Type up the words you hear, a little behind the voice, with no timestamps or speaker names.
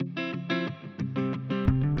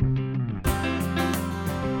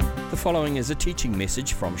following is a teaching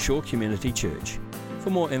message from Shore Community Church. For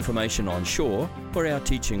more information on Shore or our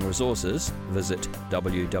teaching resources, visit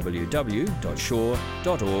www.shore.org.nz.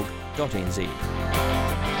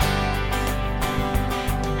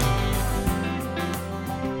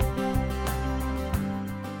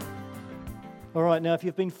 All right, now if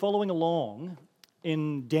you've been following along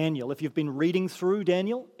in Daniel, if you've been reading through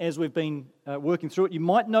Daniel as we've been working through it, you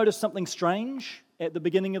might notice something strange at the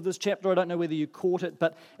beginning of this chapter. I don't know whether you caught it,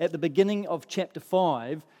 but at the beginning of chapter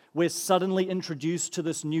 5, we're suddenly introduced to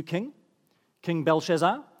this new king, King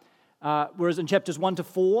Belshazzar. Whereas in chapters 1 to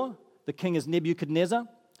 4, the king is Nebuchadnezzar.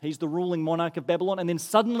 He's the ruling monarch of Babylon. And then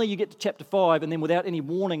suddenly you get to chapter 5, and then without any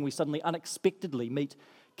warning, we suddenly unexpectedly meet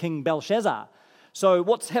King Belshazzar. So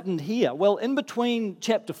what's happened here? Well, in between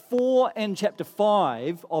chapter 4 and chapter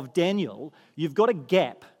 5 of Daniel, you've got a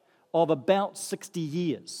gap of about 60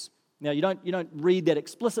 years. Now, you don't read that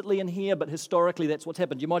explicitly in here, but historically that's what's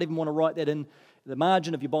happened. You might even want to write that in the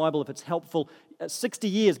margin of your Bible if it's helpful. 60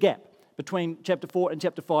 years gap between chapter 4 and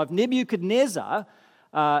chapter 5. Nebuchadnezzar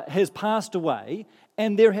has passed away,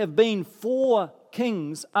 and there have been 4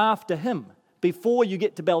 kings after him before you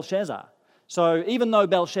get to Belshazzar. So even though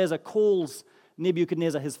Belshazzar calls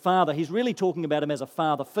Nebuchadnezzar his father, he's really talking about him as a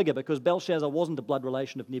father figure, because Belshazzar wasn't a blood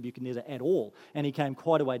relation of Nebuchadnezzar at all, and he came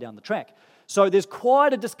quite a way down the track. So there's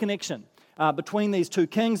quite a disconnection between these two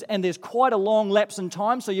kings, and there's quite a long lapse in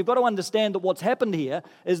time. So you've got to understand that what's happened here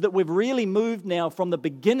is that we've really moved now from the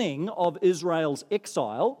beginning of Israel's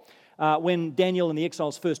exile, when Daniel and the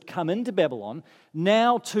exiles first come into Babylon,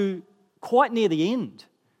 now to quite near the end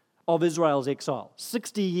of Israel's exile,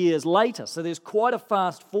 60 years later. So there's quite a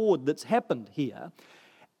fast forward that's happened here.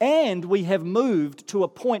 And we have moved to a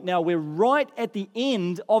point now, we're right at the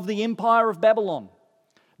end of the empire of Babylon.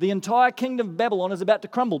 The entire kingdom of Babylon is about to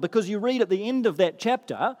crumble, because you read at the end of that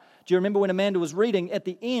chapter, do you remember when Amanda was reading, at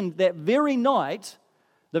the end, the very night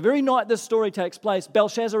this story takes place,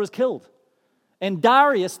 Belshazzar is killed. And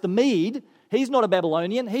Darius the Mede, he's not a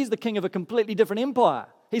Babylonian, he's the king of a completely different empire.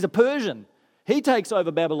 He's a Persian. He takes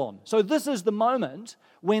over Babylon. So this is the moment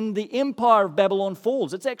when the empire of Babylon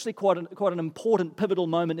falls. It's actually quite an important, pivotal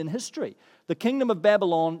moment in history. The kingdom of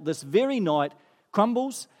Babylon, this very night,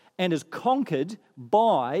 crumbles and is conquered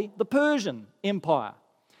by the Persian Empire.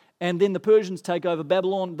 And then the Persians take over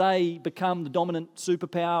Babylon. They become the dominant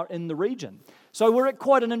superpower in the region. So we're at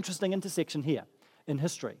quite an interesting intersection here in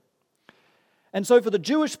history. And so for the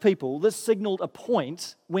Jewish people, this signaled a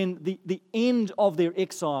point when the end of their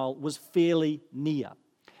exile was fairly near.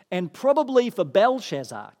 And probably for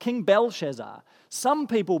Belshazzar, King Belshazzar, some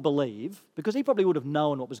people believe, because he probably would have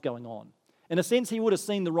known what was going on. In a sense, he would have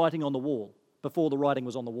seen the writing on the wall before the writing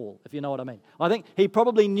was on the wall, if you know what I mean. I think he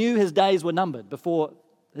probably knew his days were numbered before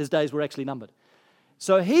his days were actually numbered.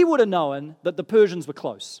 So he would have known that the Persians were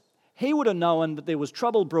close. He would have known that there was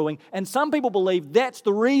trouble brewing, and some people believe that's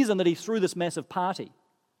the reason that he threw this massive party.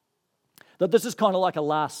 That this is kind of like a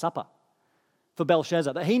last supper for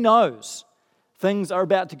Belshazzar, that he knows things are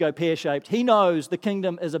about to go pear-shaped. He knows the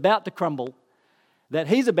kingdom is about to crumble, that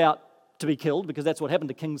he's about to be killed, because that's what happened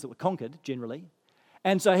to kings that were conquered, generally.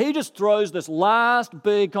 And so he just throws this last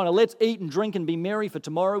big kind of let's eat and drink and be merry for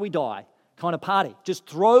tomorrow we die kind of party. Just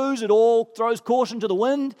throws it all, throws caution to the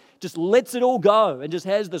wind, just lets it all go and just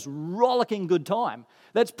has this rollicking good time.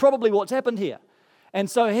 That's probably what's happened here. And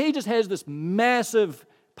so he just has this massive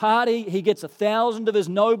party. He gets 1,000 of his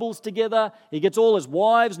nobles together. He gets all his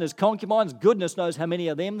wives and his concubines. Goodness knows how many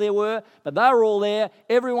of them there were. But they were all there.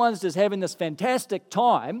 Everyone's just having this fantastic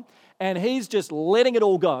time. And he's just letting it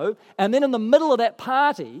all go. And then in the middle of that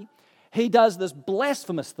party, he does this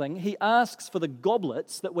blasphemous thing. He asks for the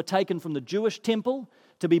goblets that were taken from the Jewish temple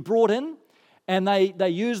to be brought in, and they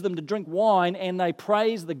use them to drink wine, and they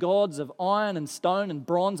praise the gods of iron and stone and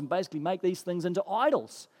bronze and basically make these things into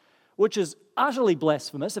idols, which is utterly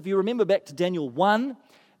blasphemous. If you remember back to Daniel 1,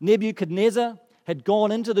 Nebuchadnezzar had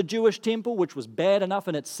gone into the Jewish temple, which was bad enough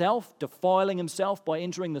in itself, defiling himself by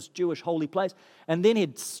entering this Jewish holy place, and then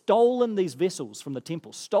he'd stolen these vessels from the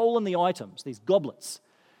temple, stolen the items, these goblets,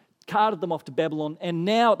 carted them off to Babylon, and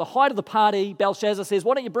now at the height of the party, Belshazzar says,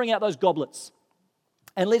 why don't you bring out those goblets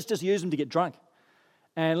and let's just use them to get drunk,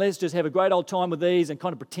 and let's just have a great old time with these and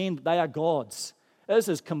kind of pretend that they are gods. This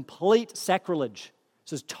is complete sacrilege.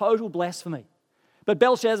 This is total blasphemy. But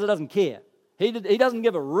Belshazzar doesn't care. He doesn't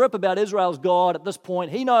give a rip about Israel's God at this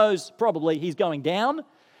point. He knows probably he's going down,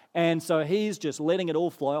 and so he's just letting it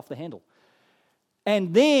all fly off the handle.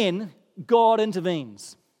 And then God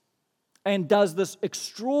intervenes and does this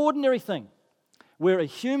extraordinary thing where a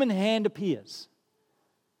human hand appears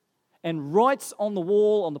and writes on the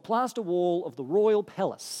wall, on the plaster wall of the royal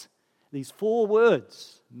palace, these 4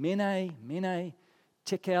 words Mene,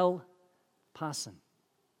 tekel, parsin.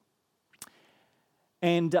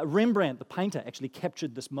 And Rembrandt, the painter, actually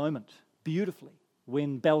captured this moment beautifully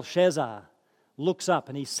when Belshazzar looks up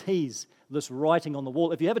and he sees this writing on the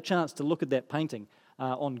wall. If you have a chance to look at that painting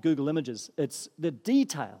on Google Images, the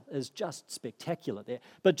detail is just spectacular there.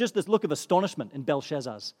 But just this look of astonishment in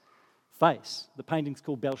Belshazzar's face. The painting's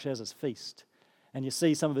called Belshazzar's Feast. And you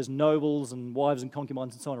see some of his nobles and wives and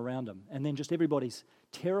concubines and so on around him. And then just everybody's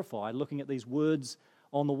terrified looking at these words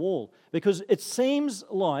on the wall. Because it seems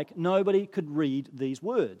like nobody could read these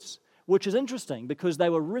words, which is interesting because they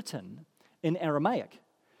were written in Aramaic.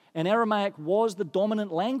 And Aramaic was the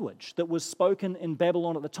dominant language that was spoken in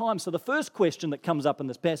Babylon at the time. So the first question that comes up in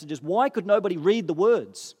this passage is, why could nobody read the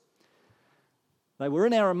words? They were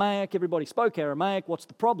in Aramaic, everybody spoke Aramaic, what's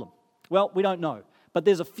the problem? Well, we don't know. But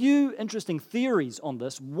there's a few interesting theories on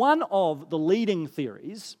this. One of the leading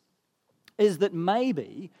theories is that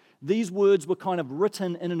maybe these words were kind of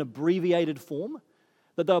written in an abbreviated form,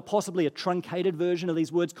 that they were possibly a truncated version of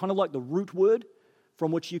these words, kind of like the root word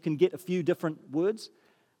from which you can get a few different words,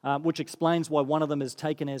 which explains why one of them is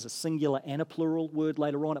taken as a singular and a plural word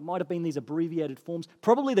later on. It might have been these abbreviated forms.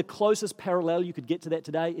 Probably the closest parallel you could get to that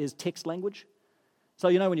today is text language. So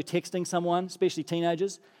you know when you're texting someone, especially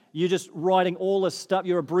teenagers, you're just writing all this stuff,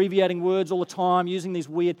 you're abbreviating words all the time, using these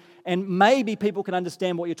weird, and maybe people can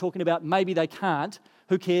understand what you're talking about, maybe they can't.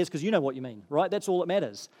 Who cares? Because you know what you mean, right? That's all that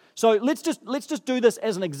matters. So let's just do this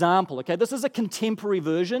as an example, okay? This is a contemporary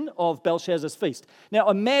version of Belshazzar's Feast. Now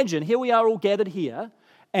imagine, here we are all gathered here,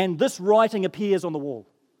 and this writing appears on the wall,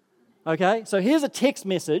 okay? So here's a text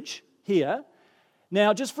message here.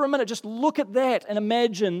 Now just for a minute, just look at that and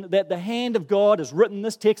imagine that the hand of God has written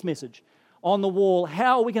this text message on the wall.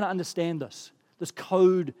 How are we going to understand this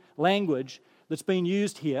code language that's been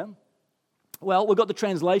used here? Well, we've got the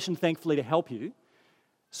translation, thankfully, to help you.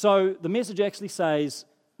 So the message actually says,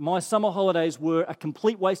 my summer holidays were a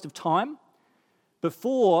complete waste of time.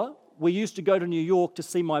 Before, we used to go to New York to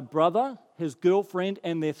see my brother, his girlfriend,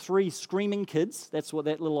 and their 3 screaming kids, that's what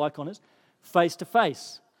that little icon is, face to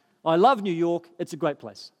face. I love New York, it's a great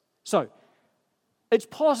place. So, it's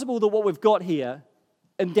possible that what we've got here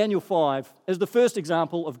in Daniel 5 is the first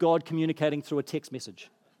example of God communicating through a text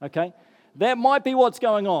message, okay? That might be what's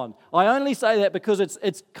going on. I only say that because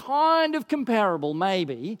it's kind of comparable,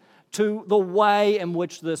 maybe, to the way in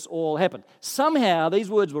which this all happened. Somehow,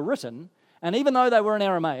 these words were written, and even though they were in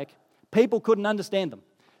Aramaic, people couldn't understand them.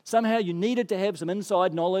 Somehow, you needed to have some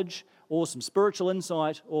inside knowledge or some spiritual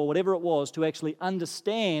insight or whatever it was to actually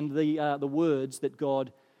understand the words that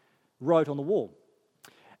God wrote on the wall.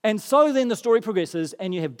 And so then the story progresses,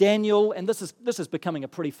 and you have Daniel, and this is becoming a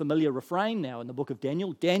pretty familiar refrain now in the book of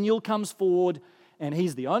Daniel. Daniel comes forward, and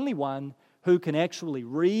he's the only one who can actually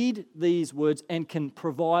read these words and can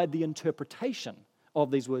provide the interpretation of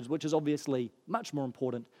these words, which is obviously much more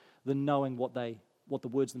important than knowing what the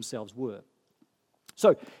words themselves were.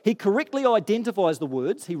 So he correctly identifies the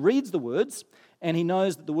words, he reads the words, and he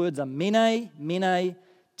knows that the words are mene,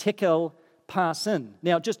 tekel, parsin.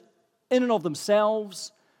 Now, just in and of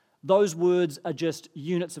themselves, those words are just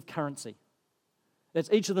units of currency.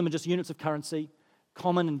 Each of them are just units of currency,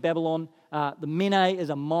 common in Babylon. The mene is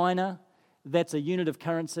a mina. That's a unit of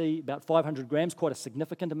currency, about 500 grams, quite a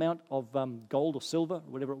significant amount of gold or silver,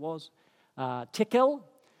 or whatever it was. Tekel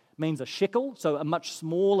means a shekel, so a much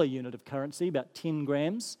smaller unit of currency, about 10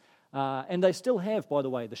 grams. And they still have, by the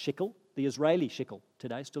way, the shekel, the Israeli shekel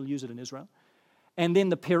today, still use it in Israel. And then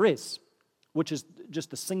the peres, which is just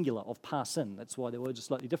the singular of parsin. That's why the words are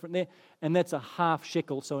slightly different there. And that's a half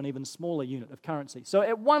shekel, so an even smaller unit of currency. So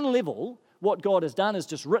at one level, what God has done is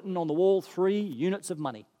just written on the wall 3 units of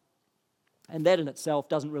money. And that in itself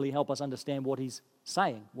doesn't really help us understand what he's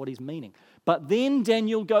saying, what he's meaning. But then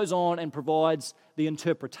Daniel goes on and provides the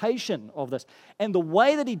interpretation of this. And the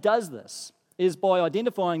way that he does this is by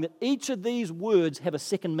identifying that each of these words have a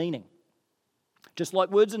second meaning. Just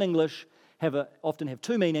like words in English often have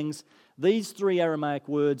 2 meanings, these 3 Aramaic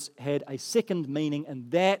words had a second meaning,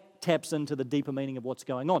 and that taps into the deeper meaning of what's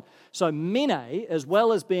going on. So mene, as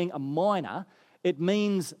well as being a mina, it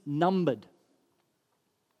means numbered.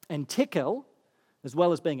 And tekel, as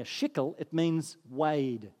well as being a shekel, it means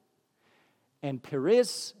weighed. And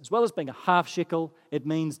peres, as well as being a half shekel, it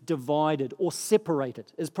means divided or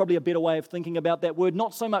separated, is probably a better way of thinking about that word.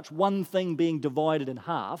 Not so much one thing being divided in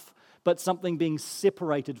half, but something being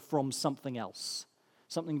separated from something else.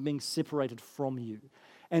 Something being separated from you.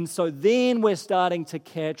 And so then we're starting to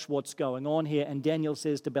catch what's going on here. And Daniel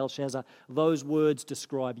says to Belshazzar, those words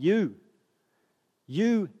describe you.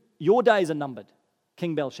 Your days are numbered,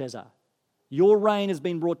 King Belshazzar. Your reign has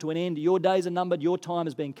been brought to an end. Your days are numbered. Your time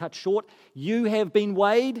has been cut short. You have been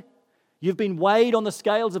weighed. You've been weighed on the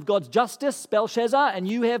scales of God's justice, Belshazzar, and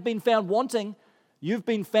you have been found wanting. You've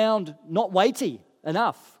been found not weighty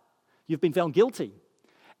enough. You've been found guilty.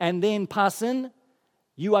 And then, Parsin,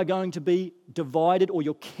 you are going to be divided, or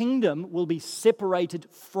your kingdom will be separated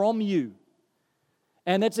from you.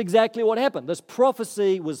 And that's exactly what happened. This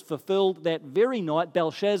prophecy was fulfilled that very night.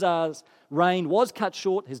 Belshazzar's reign was cut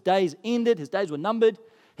short. His days ended. His days were numbered.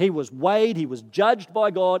 He was weighed. He was judged by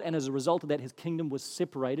God. And as a result of that, his kingdom was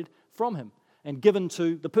separated from him and given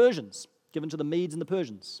to the Persians, given to the Medes and the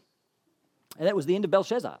Persians. And that was the end of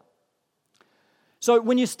Belshazzar. So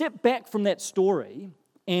when you step back from that story,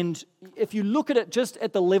 and if you look at it just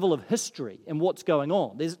at the level of history and what's going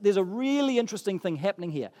on, there's a really interesting thing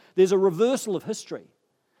happening here. There's a reversal of history.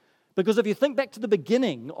 Because if you think back to the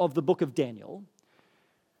beginning of the book of Daniel,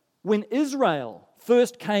 when Israel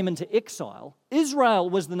first came into exile, Israel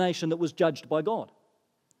was the nation that was judged by God.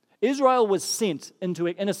 Israel was sent into,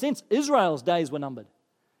 in a sense, Israel's days were numbered.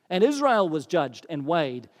 And Israel was judged and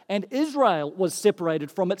weighed, and Israel was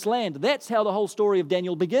separated from its land. That's how the whole story of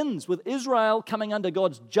Daniel begins, with Israel coming under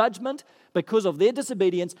God's judgment because of their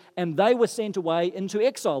disobedience, and they were sent away into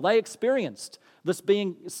exile. They experienced this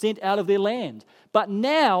being sent out of their land. But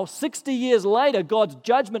now, 60 years later, God's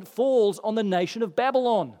judgment falls on the nation of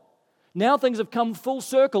Babylon. Now things have come full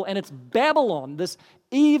circle, and it's Babylon, this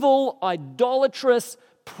evil, idolatrous,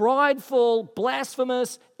 prideful,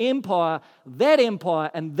 blasphemous empire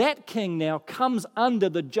and that king now comes under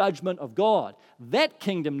the judgment of God. That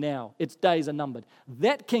kingdom now, its days are numbered.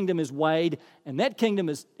 That kingdom is weighed, and that kingdom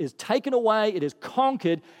is taken away, it is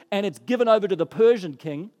conquered, and it's given over to the Persian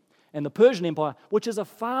king and the Persian empire, which is a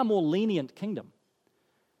far more lenient kingdom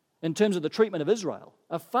in terms of the treatment of Israel,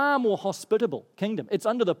 a far more hospitable kingdom. It's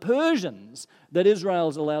under the Persians that Israel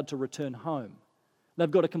is allowed to return home. They've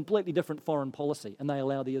got a completely different foreign policy, and they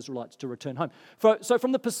allow the Israelites to return home. So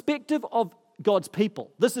from the perspective of God's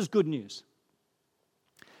people, this is good news.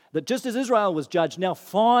 That just as Israel was judged, now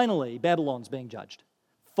finally Babylon's being judged.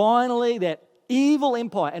 Finally, that evil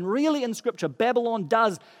empire, and really in Scripture, Babylon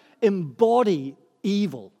does embody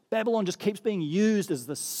evil. Babylon just keeps being used as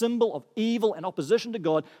the symbol of evil and opposition to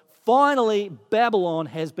God. Finally, Babylon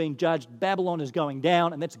has been judged. Babylon is going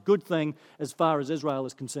down, and that's a good thing as far as Israel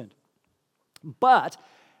is concerned. But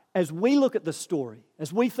as we look at this story,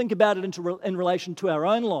 as we think about it in relation to our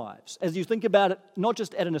own lives, as you think about it not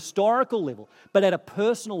just at an historical level, but at a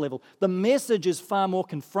personal level, the message is far more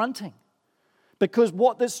confronting. Because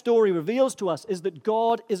what this story reveals to us is that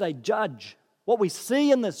God is a judge. What we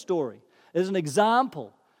see in this story is an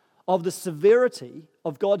example of the severity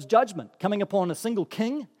of God's judgment coming upon a single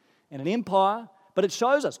king and an empire, but it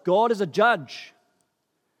shows us God is a judge.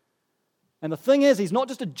 And the thing is, He's not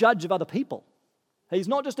just a judge of other people. He's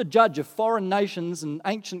not just a judge of foreign nations and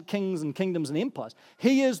ancient kings and kingdoms and empires.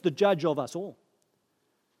 He is the judge of us all.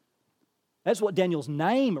 That's what Daniel's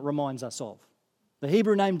name reminds us of. The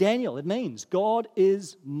Hebrew name Daniel, it means God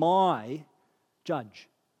is my judge.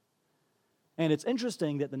 And it's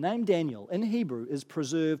interesting that the name Daniel in Hebrew is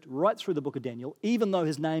preserved right through the book of Daniel, even though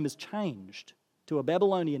his name is changed to a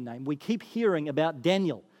Babylonian name. We keep hearing about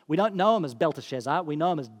Daniel. We don't know him as Belteshazzar. We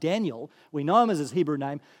know him as Daniel. We know him as his Hebrew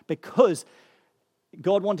name because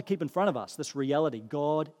God wanted to keep in front of us this reality.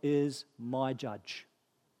 God is my judge.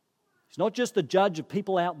 He's not just the judge of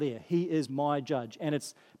people out there. He is my judge. And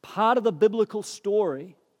it's part of the biblical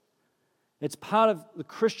story. It's part of the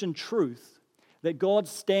Christian truth that God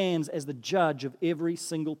stands as the judge of every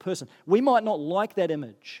single person. We might not like that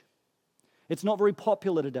image. It's not very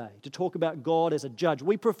popular today to talk about God as a judge.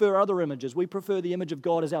 We prefer other images. We prefer the image of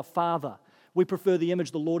God as our Father. We prefer the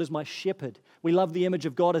image, the Lord is my shepherd. We love the image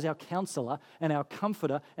of God as our counselor and our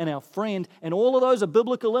comforter and our friend. And all of those are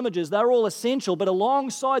biblical images. They're all essential. But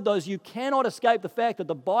alongside those, you cannot escape the fact that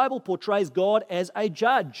the Bible portrays God as a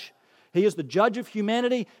judge. He is the judge of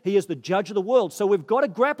humanity. He is the judge of the world. So we've got to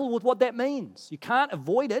grapple with what that means. You can't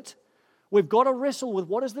avoid it. We've got to wrestle with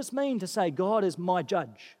what does this mean to say God is my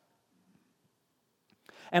judge.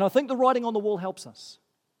 And I think the writing on the wall helps us.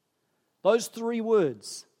 Those three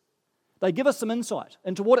words, they give us some insight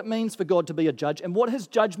into what it means for God to be a judge and what His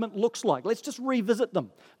judgment looks like. Let's just revisit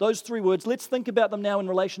them. Those three words, let's think about them now in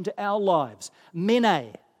relation to our lives.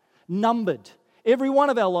 Mene, numbered. Every one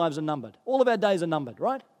of our lives are numbered. All of our days are numbered,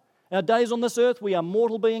 right? Our days on this earth, we are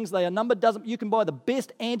mortal beings. They are numbered. You can buy the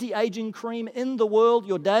best anti-aging cream in the world.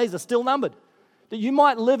 Your days are still numbered. That you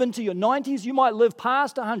might live into your 90s. You might live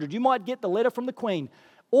past 100. You might get the letter from the Queen.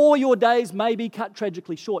 Or your days may be cut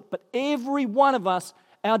tragically short. But every one of us,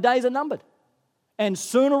 our days are numbered. And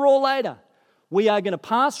sooner or later, We are going to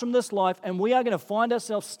pass from this life and we are going to find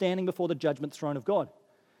ourselves standing before the judgment throne of God.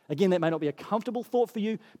 Again, that may not be a comfortable thought for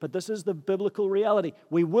you, but this is the biblical reality.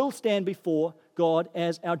 We will stand before God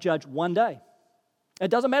as our judge one day. It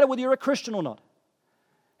doesn't matter whether you're a Christian or not.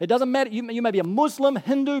 It doesn't matter. You may be a Muslim,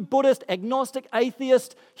 Hindu, Buddhist, agnostic,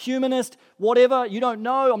 atheist, humanist, whatever. You don't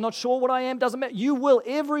know. I'm not sure what I am. Doesn't matter. You will.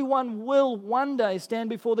 Everyone will one day stand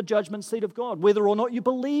before the judgment seat of God. Whether or not you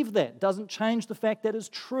believe that doesn't change the fact that is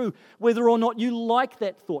true. Whether or not you like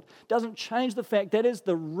that thought doesn't change the fact that is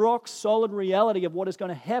the rock solid reality of what is going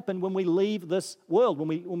to happen when we leave this world, when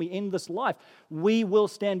we end this life. We will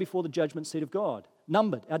stand before the judgment seat of God.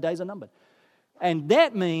 Numbered. Our days are numbered. And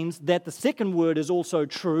that means that the second word is also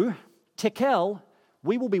true. Tekel,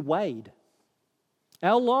 we will be weighed.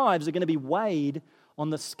 Our lives are going to be weighed on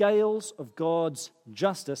the scales of God's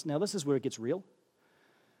justice. Now, this is where it gets real.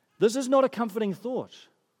 This is not a comforting thought.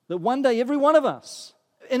 That one day, every one of us,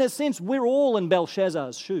 in a sense, we're all in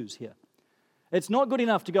Belshazzar's shoes here. It's not good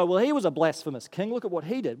enough to go, well, he was a blasphemous king. Look at what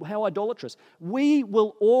he did. How idolatrous. We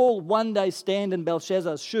will all one day stand in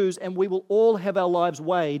Belshazzar's shoes, and we will all have our lives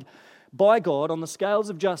weighed by God on the scales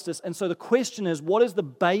of justice. And so the question is, what is the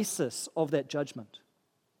basis of that judgment?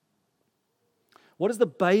 What is the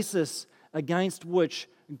basis against which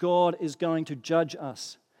God is going to judge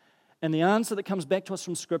us? And the answer that comes back to us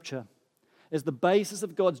from Scripture is the basis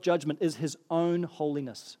of God's judgment is His own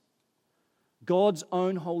holiness. God's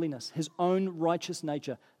own holiness, His own righteous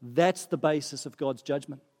nature. That's the basis of God's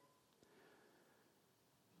judgment.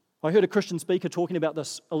 I heard a Christian speaker talking about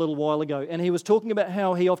this a little while ago, and he was talking about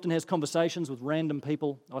how he often has conversations with random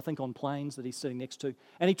people, I think on planes that he's sitting next to,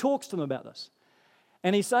 and he talks to them about this.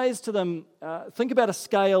 And he says to them, think about a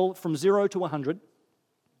scale from 0 to 100.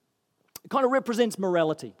 It kind of represents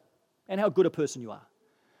morality and how good a person you are.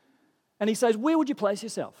 And he says, where would you place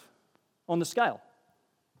yourself on the scale?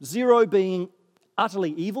 0 being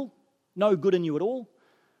utterly evil, no good in you at all.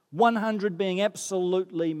 100 being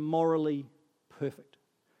absolutely morally perfect.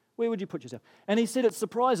 Where would you put yourself? And he said it's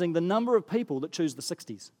surprising the number of people that choose the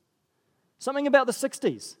 60s. Something about the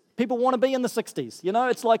 60s. People want to be in the 60s. You know,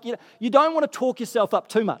 it's like you don't want to talk yourself up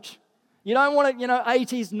too much. You don't want to,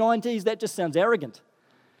 80s, 90s, that just sounds arrogant.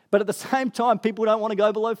 But at the same time, people don't want to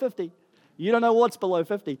go below 50. You don't know what's below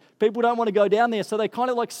 50. People don't want to go down there, so they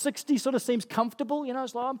kind of like 60 sort of seems comfortable.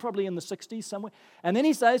 It's like, I'm probably in the 60s somewhere. And then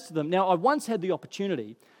he says to them, now I once had the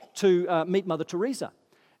opportunity to meet Mother Teresa.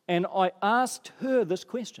 And I asked her this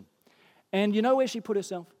question. And you know where she put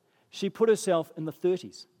herself? She put herself in the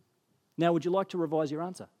 30s. Now, would you like to revise your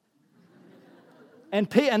answer? And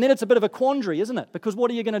then it's a bit of a quandary, isn't it? Because what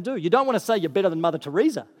are you going to do? You don't want to say you're better than Mother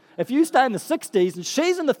Teresa. If you stay in the 60s and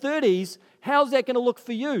she's in the 30s, how's that going to look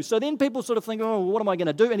for you? So then people sort of think, oh, what am I going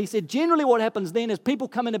to do? And he said, generally what happens then is people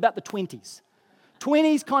come in about the 20s.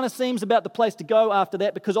 20s kind of seems about the place to go after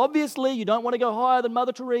that, because obviously you don't want to go higher than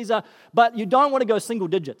Mother Teresa, but you don't want to go single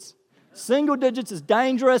digits. Single digits is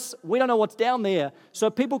dangerous. We don't know what's down there. So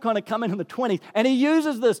people kind of come in the 20s. And he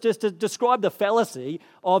uses this just to describe the fallacy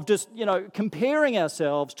of just, comparing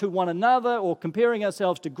ourselves to one another or comparing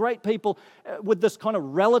ourselves to great people with this kind of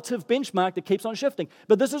relative benchmark that keeps on shifting.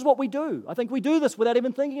 But this is what we do. I think we do this without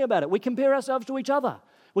even thinking about it. We compare ourselves to each other.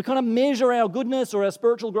 We kind of measure our goodness or our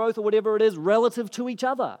spiritual growth or whatever it is relative to each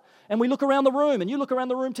other. And we look around the room, and you look around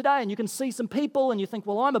the room today, and you can see some people, and you think,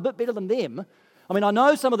 well, I'm a bit better than them. I mean, I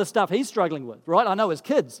know some of the stuff he's struggling with, right? I know his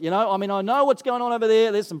kids, I know what's going on over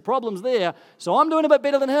there. There's some problems there. So I'm doing a bit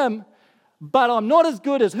better than him, but I'm not as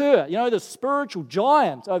good as her. The spiritual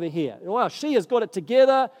giant over here. Wow, she has got it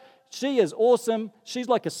together. She is awesome. She's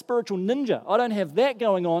like a spiritual ninja. I don't have that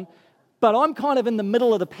going on, but I'm kind of in the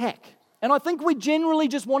middle of the pack. And I think we generally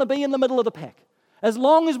just want to be in the middle of the pack. As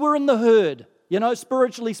long as we're in the herd,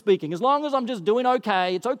 spiritually speaking. As long as I'm just doing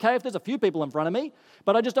okay. It's okay if there's a few people in front of me,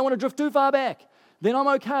 but I just don't want to drift too far back. Then I'm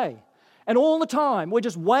okay. And all the time, we're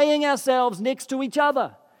just weighing ourselves next to each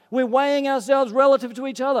other. We're weighing ourselves relative to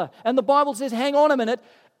each other. And the Bible says, hang on a minute,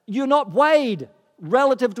 you're not weighed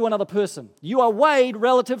relative to another person. You are weighed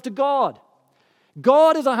relative to God.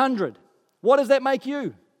 God is 100. What does that make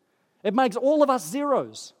you? It makes all of us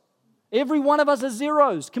zeros. Every one of us is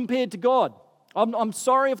zeros compared to God. I'm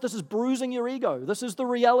sorry if this is bruising your ego. This is the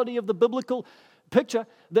reality of the biblical picture,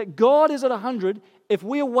 that God is at 100. If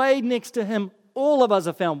we're weighed next to Him, all of us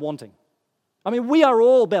are found wanting. I mean, we are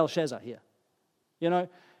all Belshazzar here.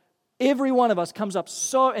 Every one of us comes up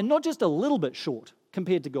so, and not just a little bit short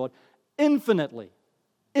compared to God, infinitely,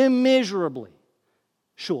 immeasurably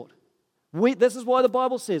short. This is why the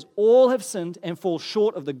Bible says all have sinned and fall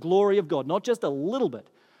short of the glory of God. Not just a little bit.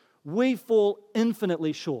 We fall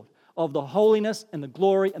infinitely short. of the holiness and the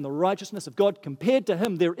glory and the righteousness of God. Compared to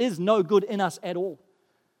Him, there is no good in us at all.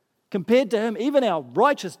 Compared to Him, even our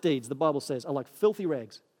righteous deeds, the Bible says, are like filthy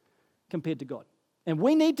rags compared to God. And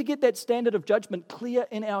we need to get that standard of judgment clear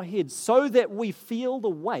in our heads so that we feel the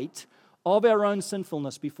weight of our own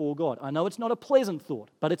sinfulness before God. I know it's not a pleasant thought,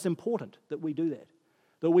 but it's important that we do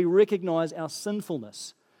that we recognize our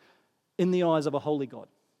sinfulness in the eyes of a holy God.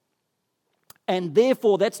 And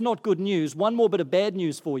therefore, that's not good news. One more bit of bad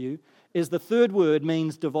news for you is the third word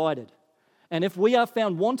means divided. And if we are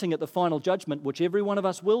found wanting at the final judgment, which every one of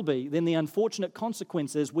us will be, then the unfortunate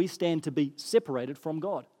consequence is we stand to be separated from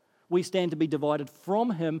God. We stand to be divided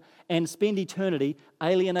from Him and spend eternity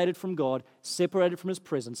alienated from God, separated from His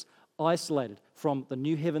presence, isolated from the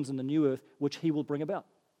new heavens and the new earth which He will bring about.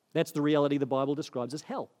 That's the reality the Bible describes as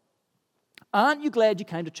hell. Aren't you glad you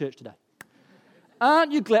came to church today?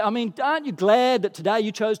 Aren't you glad that today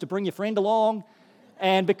you chose to bring your friend along?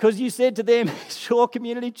 And because you said to them, Shore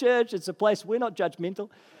Community Church, it's a place, we're not judgmental.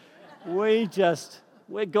 We're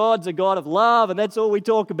God's a God of love, and that's all we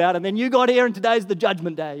talk about. And then you got here, and today's the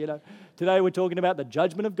judgment day, you know. Today we're talking about the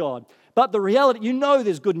judgment of God. But the reality, you know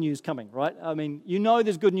there's good news coming, right? I mean, you know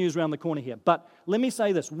there's good news around the corner here. But let me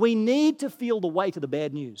say this. We need to feel the weight of the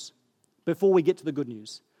bad news before we get to the good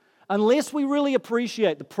news. Unless we really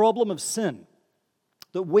appreciate the problem of sin,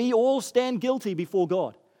 that we all stand guilty before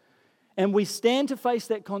God, and we stand to face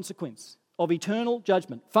that consequence of eternal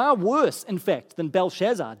judgment. Far worse, in fact, than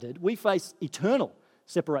Belshazzar did. We face eternal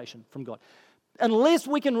separation from God. Unless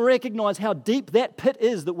we can recognize how deep that pit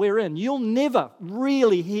is that we're in, you'll never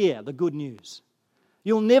really hear the good news.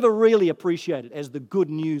 You'll never really appreciate it as the good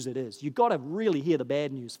news it is. You've got to really hear the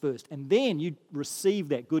bad news first, and then you receive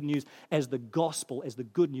that good news as the gospel, as the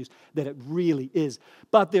good news that it really is.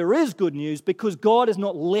 But there is good news because God has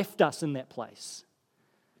not left us in that place.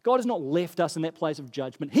 God has not left us in that place of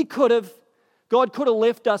judgment. He could have. God could have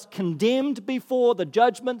left us condemned before the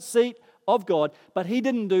judgment seat of God, but He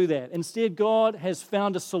didn't do that. Instead, God has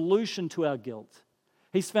found a solution to our guilt.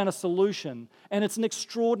 He's found a solution, and it's an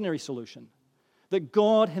extraordinary solution, that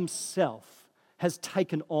God Himself has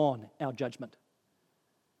taken on our judgment.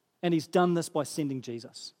 And He's done this by sending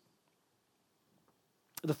Jesus.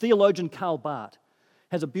 The theologian Karl Barth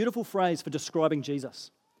has a beautiful phrase for describing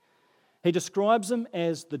Jesus. He describes Him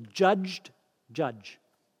as the judged judge.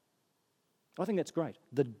 I think that's great.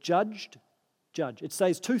 The judged judge. It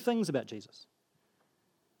says two things about Jesus.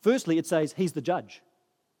 Firstly, it says He's the judge.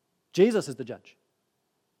 Jesus is the judge.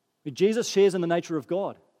 Jesus shares in the nature of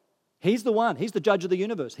God. He's the one. He's the judge of the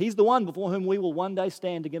universe. He's the one before whom we will one day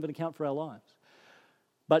stand to give an account for our lives.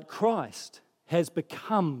 But Christ has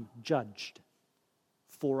become judged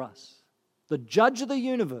for us. The judge of the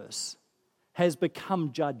universe has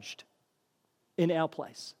become judged in our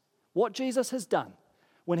place. What Jesus has done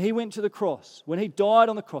when He went to the cross, when He died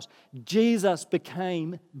on the cross, Jesus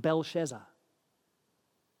became Belshazzar.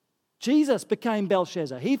 Jesus became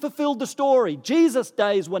Belshazzar. He fulfilled the story. Jesus'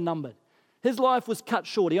 days were numbered. His life was cut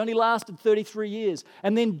short. He only lasted 33 years.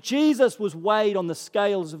 And then Jesus was weighed on the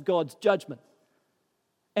scales of God's judgment.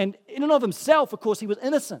 And in and of Himself, of course, He was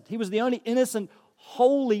innocent. He was the only innocent,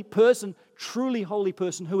 holy person, truly holy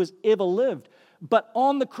person who has ever lived. But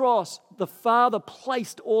on the cross, the Father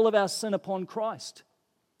placed all of our sin upon Christ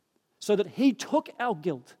so that He took our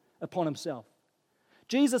guilt upon Himself.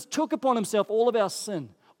 Jesus took upon Himself all of our sin,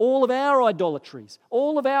 all of our idolatries,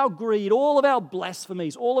 all of our greed, all of our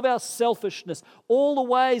blasphemies, all of our selfishness, all the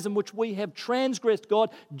ways in which we have transgressed God.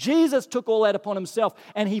 Jesus took all that upon Himself,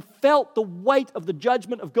 and He felt the weight of the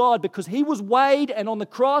judgment of God because He was weighed, and on the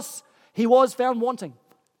cross, He was found wanting.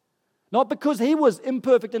 Not because He was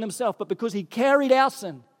imperfect in Himself, but because He carried our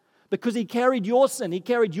sin, because He carried your sin, He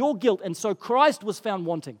carried your guilt, and so Christ was found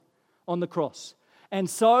wanting on the cross. And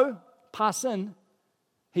so, par sin,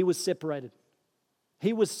 He was separated.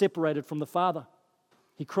 He was separated from the Father.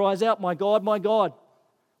 He cries out, my God,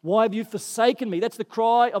 why have you forsaken me?" That's the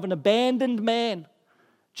cry of an abandoned man.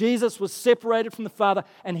 Jesus was separated from the Father,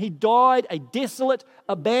 and He died a desolate,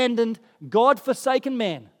 abandoned, God-forsaken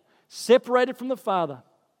man, separated from the Father,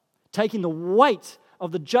 taking the weight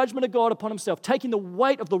of the judgment of God upon Himself, taking the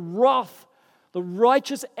weight of the wrath, the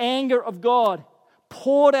righteous anger of God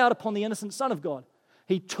poured out upon the innocent Son of God.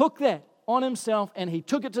 He took that on Himself, and He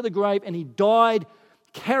took it to the grave, and He died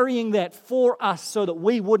carrying that for us so that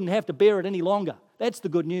we wouldn't have to bear it any longer. That's the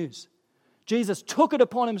good news. Jesus took it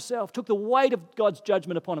upon Himself, took the weight of God's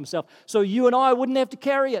judgment upon Himself, so you and I wouldn't have to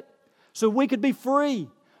carry it, so we could be free,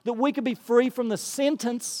 that we could be free from the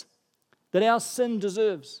sentence that our sin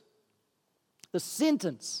deserves. The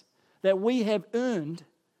sentence that we have earned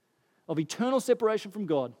of eternal separation from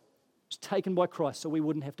God was taken by Christ so we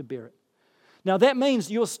wouldn't have to bear it. Now that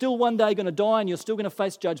means you're still one day going to die and you're still going to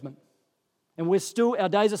face judgment. And our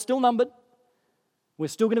days are still numbered. We're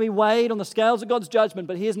still going to be weighed on the scales of God's judgment.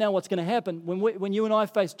 But here's now what's going to happen. When you and I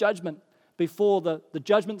face judgment before the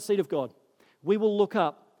judgment seat of God, we will look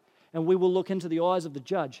up and we will look into the eyes of the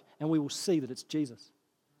judge and we will see that it's Jesus.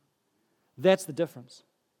 That's the difference.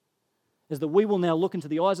 Is that we will now look into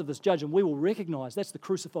the eyes of this judge and we will recognize that's the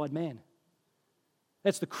crucified man.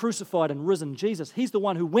 That's the crucified and risen Jesus. He's the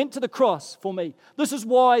one who went to the cross for me. This is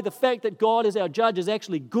why the fact that God is our judge is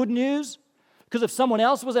actually good news, because if someone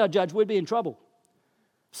else was our judge, we'd be in trouble.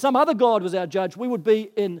 If some other God was our judge, we would be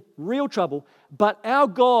in real trouble. But our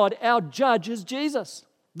God, our judge, is Jesus,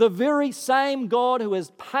 the very same God who has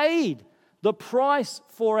paid the price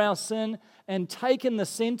for our sin and taken the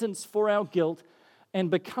sentence for our guilt and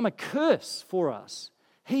become a curse for us.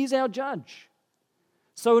 He's our judge.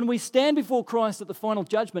 So when we stand before Christ at the final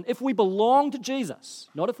judgment, if we belong to Jesus,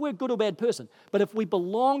 not if we're a good or bad person, but if we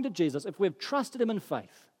belong to Jesus, if we've trusted Him in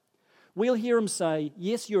faith, we'll hear Him say,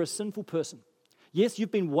 yes, you're a sinful person. Yes,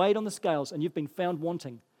 you've been weighed on the scales and you've been found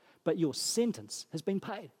wanting, but your sentence has been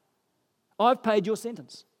paid. I've paid your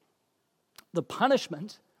sentence. The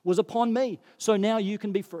punishment was upon me, so now you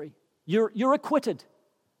can be free. You're acquitted.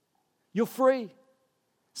 You're free.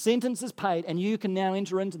 Sentence is paid, and you can now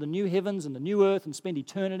enter into the new heavens and the new earth and spend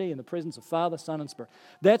eternity in the presence of Father, Son, and Spirit.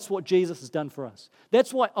 That's what Jesus has done for us.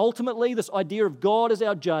 That's why ultimately this idea of God as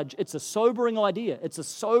our judge, it's a sobering idea. It's a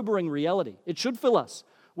sobering reality. It should fill us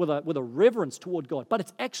with a reverence toward God, but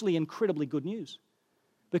it's actually incredibly good news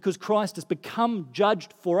because Christ has become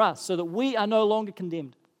judged for us so that we are no longer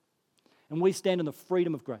condemned and we stand in the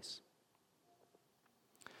freedom of grace.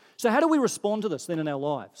 So how do we respond to this then in our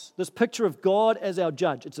lives? This picture of God as our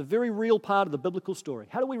judge, it's a very real part of the biblical story.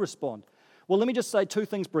 How do we respond? Well, let me just say two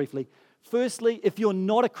things briefly. Firstly, if you're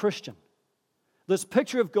not a Christian, this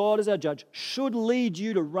picture of God as our judge should lead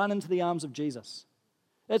you to run into the arms of Jesus.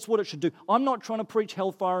 That's what it should do. I'm not trying to preach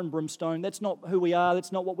hellfire and brimstone. That's not who we are.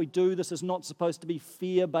 That's not what we do. This is not supposed to be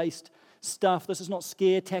fear-based stuff. This is not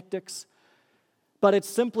scare tactics. But it's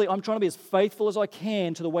simply, I'm trying to be as faithful as I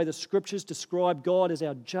can to the way the Scriptures describe God as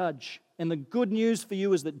our judge. And the good news for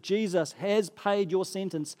you is that Jesus has paid your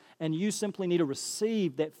sentence and you simply need to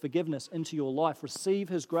receive that forgiveness into your life. Receive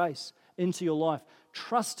His grace into your life.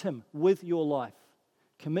 Trust Him with your life.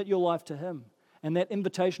 Commit your life to Him. And that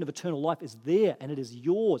invitation of eternal life is there and it is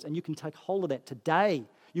yours and you can take hold of that today.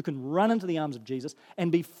 You can run into the arms of Jesus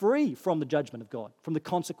and be free from the judgment of God, from the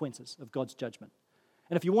consequences of God's judgment.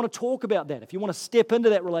 And if you want to talk about that, if you want to step into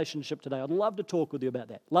that relationship today, I'd love to talk with you about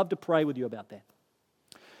that. Love to pray with you about that.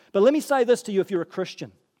 But let me say this to you if you're a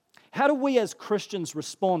Christian. How do we as Christians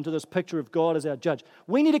respond to this picture of God as our judge?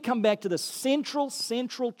 We need to come back to the central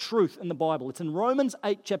truth in the Bible. It's in Romans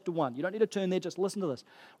 8, chapter 1. You don't need to turn there, just listen to this.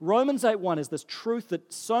 Romans 8:1 is this truth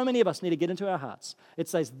that so many of us need to get into our hearts. It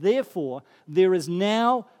says, therefore, there is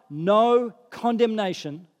now no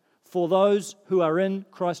condemnation for those who are in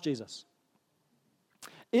Christ Jesus.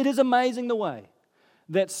 It is amazing the way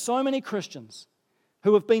that so many Christians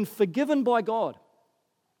who have been forgiven by God,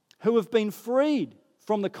 who have been freed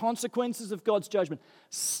from the consequences of God's judgment,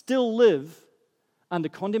 still live under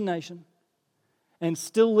condemnation and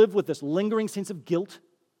still live with this lingering sense of guilt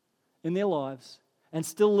in their lives and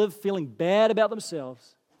still live feeling bad about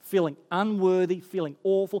themselves, feeling unworthy, feeling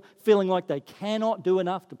awful, feeling like they cannot do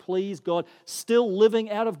enough to please God, still living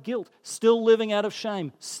out of guilt, still living out of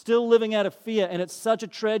shame, still living out of fear. And it's such a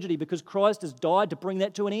tragedy because Christ has died to bring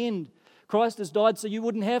that to an end. Christ has died so you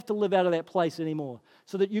wouldn't have to live out of that place anymore,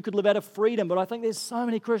 so that you could live out of freedom. But I think there's so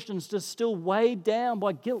many Christians just still weighed down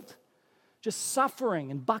by guilt, just suffering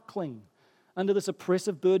and buckling under this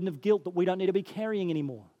oppressive burden of guilt that we don't need to be carrying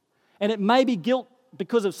anymore. And it may be guilt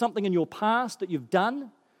because of something in your past that you've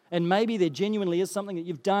done, and maybe there genuinely is something that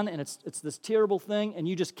you've done and it's this terrible thing and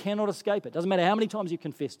you just cannot escape it. Doesn't matter how many times you've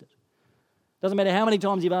confessed it. Doesn't matter how many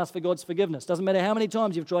times you've asked for God's forgiveness. Doesn't matter how many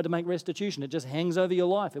times you've tried to make restitution. It just hangs over your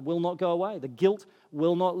life. It will not go away. The guilt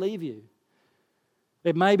will not leave you.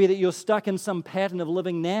 It may be that you're stuck in some pattern of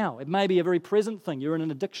living now. It may be a very present thing. You're in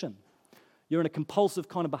an addiction. You're in a compulsive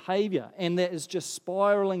kind of behavior, and that is just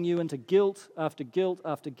spiraling you into guilt after guilt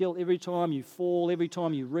after guilt. Every time you fall, every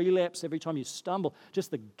time you relapse, every time you stumble,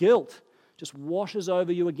 just the guilt just washes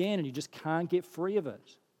over you again, and you just can't get free of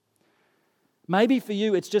it. Maybe for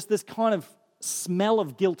you, it's just this kind of smell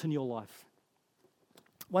of guilt in your life.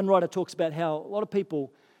 One writer talks about how a lot of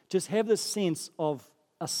people just have this sense of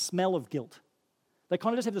a smell of guilt. They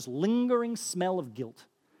kind of just have this lingering smell of guilt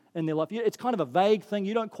in their life. It's kind of a vague thing.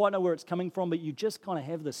 You don't quite know where it's coming from, but you just kind of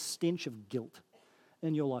have this stench of guilt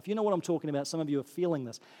in your life. You know what I'm talking about. Some of you are feeling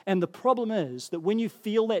this. And the problem is that when you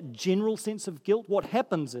feel that general sense of guilt, what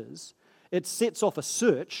happens is it sets off a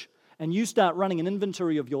search and you start running an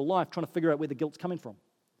inventory of your life trying to figure out where the guilt's coming from.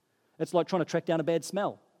 It's like trying to track down a bad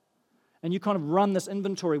smell. And you kind of run this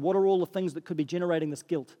inventory. What are all the things that could be generating this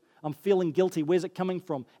guilt? I'm feeling guilty. Where's it coming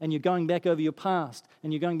from? And you're going back over your past,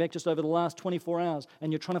 and you're going back just over the last 24 hours,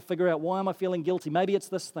 and you're trying to figure out, why am I feeling guilty? Maybe it's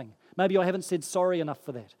this thing. Maybe I haven't said sorry enough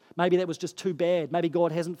for that. Maybe that was just too bad. Maybe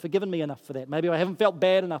God hasn't forgiven me enough for that. Maybe I haven't felt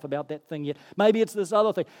bad enough about that thing yet. Maybe it's this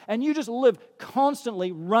other thing. And you just live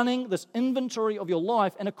constantly running this inventory of your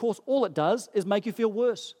life, and of course, all it does is make you feel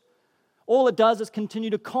worse. All it does is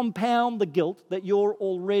continue to compound the guilt that you're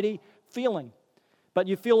already feeling. But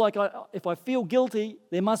you feel like, if I feel guilty,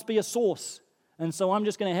 there must be a source. And so I'm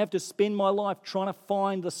just going to have to spend my life trying to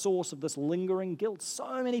find the source of this lingering guilt.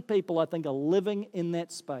 So many people, I think, are living in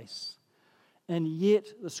that space. And yet,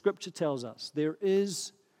 the Scripture tells us there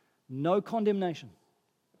is no condemnation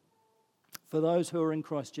for those who are in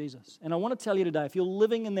Christ Jesus. And I want to tell you today, if you're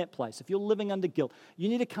living in that place, if you're living under guilt, you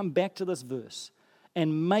need to come back to this verse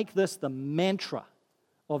and make this the mantra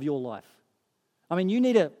of your life. I mean, you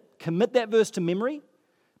need to commit that verse to memory,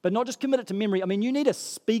 but not just commit it to memory. I mean, you need to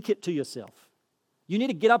speak it to yourself. You need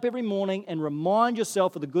to get up every morning and remind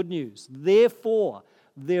yourself of the good news. Therefore,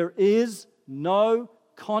 there is no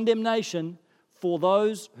condemnation for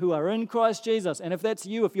those who are in Christ Jesus. And if that's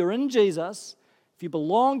you, if you're in Jesus, if you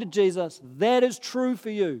belong to Jesus, that is true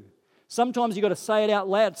for you. Sometimes you've got to say it out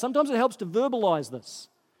loud. Sometimes it helps to verbalize this.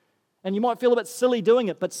 And you might feel a bit silly doing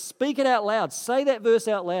it, but speak it out loud. Say that verse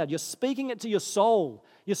out loud. You're speaking it to your soul.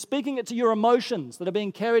 You're speaking it to your emotions that are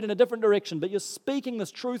being carried in a different direction, but you're speaking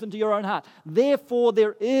this truth into your own heart. Therefore,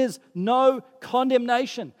 there is no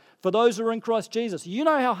condemnation for those who are in Christ Jesus. You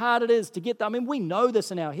know how hard it is to get that. I mean, we know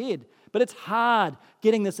this in our head, but it's hard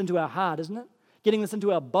getting this into our heart, isn't it? Getting this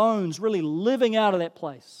into our bones, really living out of that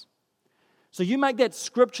place. So you make that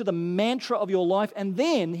scripture the mantra of your life, and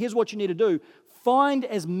then here's what you need to do. Find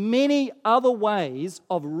as many other ways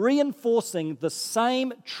of reinforcing the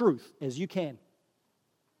same truth as you can.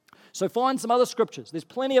 So find some other scriptures. There's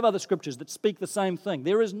plenty of other scriptures that speak the same thing.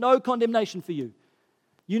 There is no condemnation for you.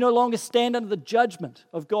 You no longer stand under the judgment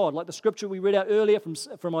of God. Like the scripture we read out earlier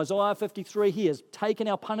from Isaiah 53, He has taken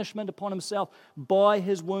our punishment upon Himself. By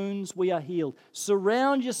His wounds we are healed.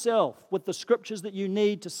 Surround yourself with the scriptures that you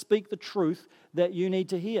need to speak the truth that you need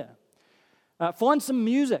to hear. Find some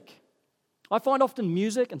music. I find often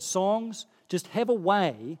music and songs just have a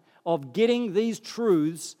way of getting these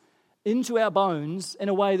truths into our bones in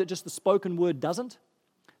a way that just the spoken word doesn't.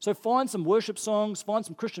 So find some worship songs, find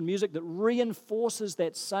some Christian music that reinforces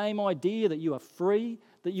that same idea that you are free,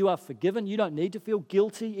 that you are forgiven. You don't need to feel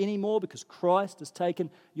guilty anymore because Christ has taken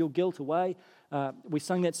your guilt away. We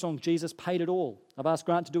sang that song, Jesus Paid It All. I've asked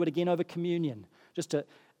Grant to do it again over communion, just to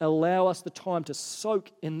allow us the time to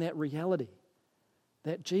soak in that reality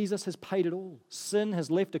that Jesus has paid it all. Sin has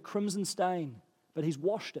left a crimson stain, but He's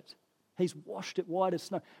washed it. He's washed it white as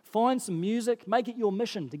snow. Find some music. Make it your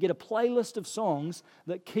mission to get a playlist of songs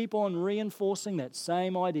that keep on reinforcing that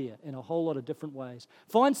same idea in a whole lot of different ways.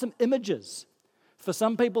 Find some images. For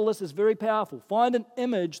some people, this is very powerful. Find an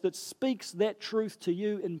image that speaks that truth to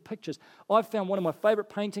you in pictures. I've found one of my favorite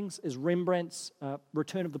paintings is Rembrandt's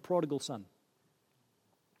Return of the Prodigal Son.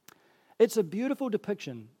 It's a beautiful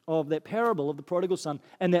depiction of that parable of the prodigal son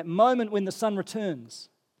and that moment when the son returns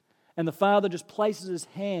and the father just places his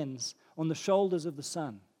hands on the shoulders of the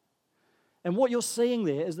son. And what you're seeing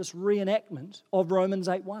there is this reenactment of Romans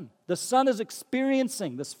 8:1. The son is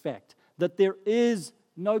experiencing this fact that there is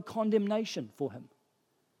no condemnation for him.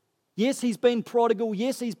 Yes, he's been prodigal.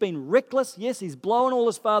 Yes, he's been reckless. Yes, he's blown all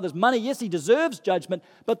his father's money. Yes, he deserves judgment.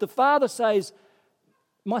 But the father says,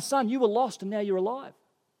 my son, you were lost and now you're alive.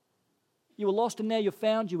 You were lost and now you're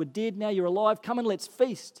found. You were dead, now you're alive. Come and let's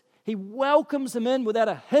feast. He welcomes him in without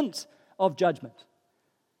a hint of judgment.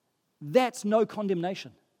 That's no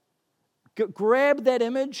condemnation. Grab that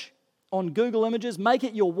image on Google Images, make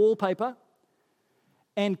it your wallpaper,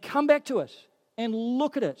 and come back to it and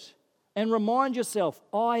look at it and remind yourself,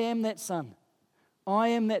 I am that son. I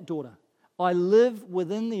am that daughter. I live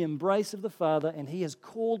within the embrace of the Father, and He has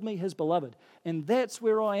called me His beloved. And that's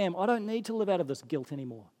where I am. I don't need to live out of this guilt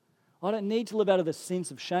anymore. I don't need to live out of this sense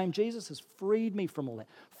of shame. Jesus has freed me from all that.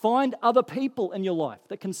 Find other people in your life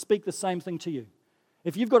that can speak the same thing to you.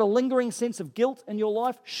 If you've got a lingering sense of guilt in your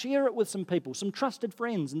life, share it with some people, some trusted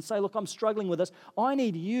friends, and say, look, I'm struggling with this. I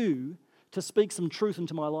need you to speak some truth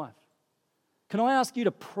into my life. Can I ask you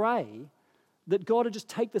to pray that God would just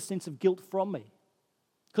take the sense of guilt from me?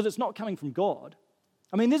 Because it's not coming from God.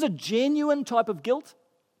 I mean, there's a genuine type of guilt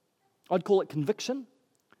I'd call it conviction,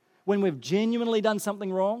 when we've genuinely done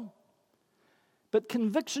something wrong. But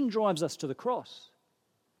conviction drives us to the cross.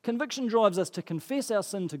 Conviction drives us to confess our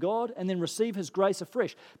sin to God and then receive His grace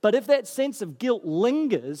afresh. But if that sense of guilt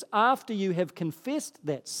lingers after you have confessed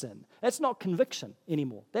that sin, that's not conviction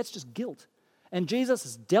anymore. That's just guilt. And Jesus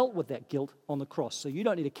has dealt with that guilt on the cross, so you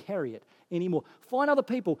don't need to carry it anymore. Find other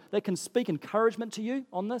people that can speak encouragement to you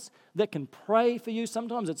on this, that can pray for you.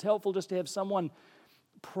 Sometimes it's helpful just to have someone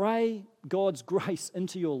pray God's grace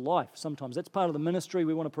into your life. Sometimes that's part of the ministry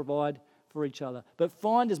we want to provide for each other. But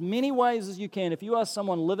find as many ways as you can. If you are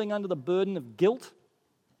someone living under the burden of guilt,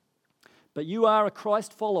 but you are a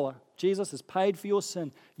Christ follower, Jesus has paid for your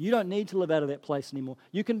sin, you don't need to live out of that place anymore.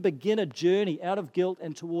 You can begin a journey out of guilt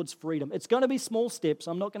and towards freedom. It's going to be small steps.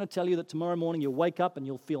 I'm not going to tell you that tomorrow morning you'll wake up and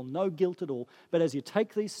you'll feel no guilt at all. But as you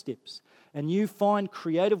take these steps and you find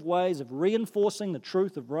creative ways of reinforcing the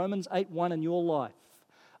truth of Romans 8:1 in your life,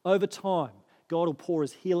 over time, God will pour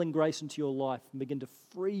His healing grace into your life and begin to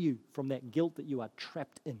free you from that guilt that you are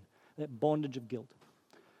trapped in, that bondage of guilt.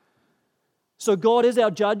 So God is our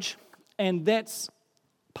judge, and that's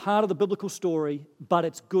part of the biblical story, but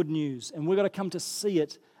it's good news, and we've got to come to see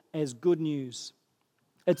it as good news.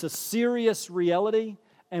 It's a serious reality,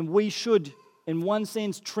 and we should, in one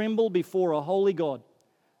sense, tremble before a holy God,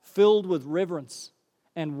 filled with reverence,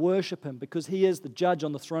 and worship Him, because He is the judge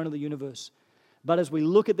on the throne of the universe. But as we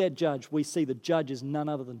look at that judge, we see the judge is none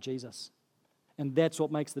other than Jesus. And that's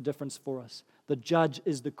what makes the difference for us. The judge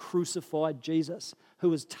is the crucified Jesus, who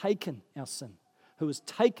has taken our sin, who has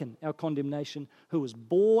taken our condemnation, who has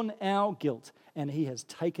borne our guilt, and He has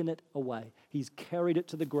taken it away. He's carried it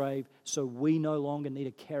to the grave, so we no longer need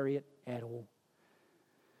to carry it at all.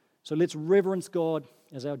 So let's reverence God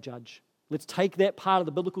as our judge. Let's take that part of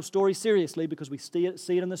the biblical story seriously, because we see it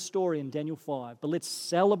in this story in Daniel 5. But let's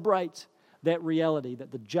celebrate that reality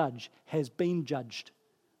that the judge has been judged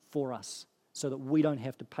for us, so that we don't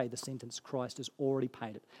have to pay the sentence. Christ has already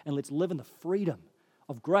paid it. And let's live in the freedom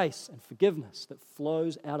of grace and forgiveness that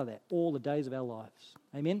flows out of that all the days of our lives.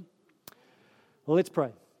 Amen? Well, let's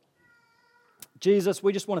pray. Jesus,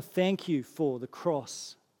 we just want to thank You for the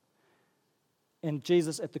cross. And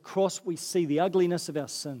Jesus, at the cross we see the ugliness of our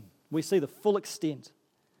sin. We see the full extent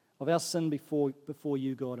of our sin before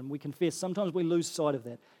You, God. And we confess sometimes we lose sight of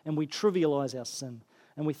that and we trivialize our sin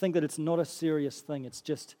and we think that it's not a serious thing.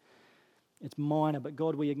 It's minor. But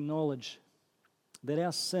God, we acknowledge that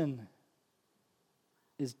our sin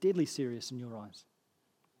is deadly serious in Your eyes.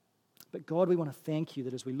 But God, we want to thank You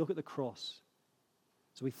that as we look at the cross,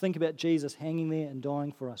 as we think about Jesus hanging there and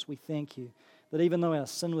dying for us, we thank You that even though our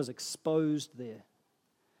sin was exposed there,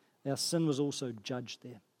 our sin was also judged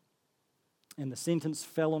there. And the sentence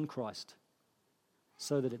fell on Christ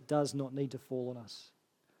so that it does not need to fall on us.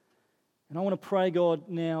 And I want to pray, God,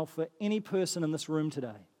 now for any person in this room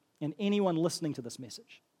today and anyone listening to this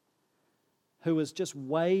message who is just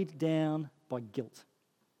weighed down by guilt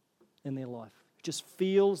in their life, just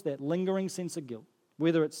feels that lingering sense of guilt,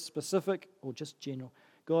 whether it's specific or just general.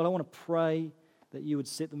 God, I want to pray that You would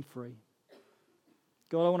set them free.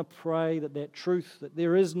 God, I want to pray that truth, that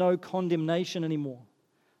there is no condemnation anymore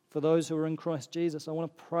for those who are in Christ Jesus. I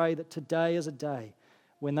want to pray that today is a day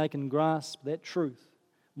when they can grasp that truth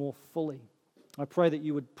more fully. I pray that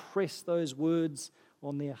You would press those words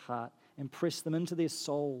on their heart and press them into their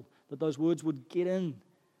soul, that those words would get in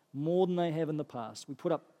more than they have in the past. We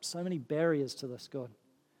put up so many barriers to this, God.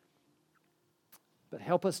 But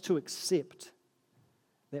help us to accept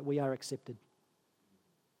that we are accepted.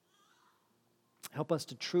 Help us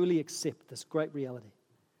to truly accept this great reality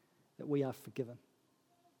that we are forgiven,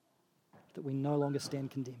 that we no longer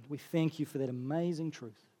stand condemned. We thank You for that amazing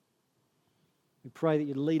truth. We pray that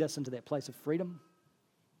You'd lead us into that place of freedom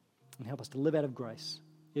and help us to live out of grace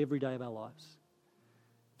every day of our lives.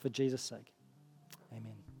 For Jesus' sake,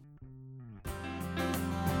 amen.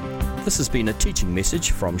 This has been a teaching message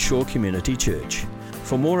from Shore Community Church.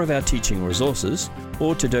 For more of our teaching resources,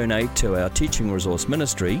 or to donate to our teaching resource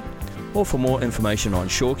ministry, or for more information on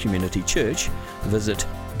Shore Community Church, visit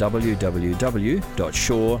www.shore.org.nz.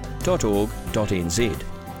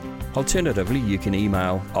 Alternatively, you can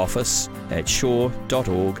email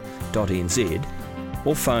office@shore.org.nz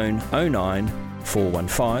or phone 09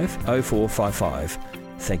 415 0455.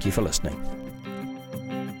 Thank you for listening.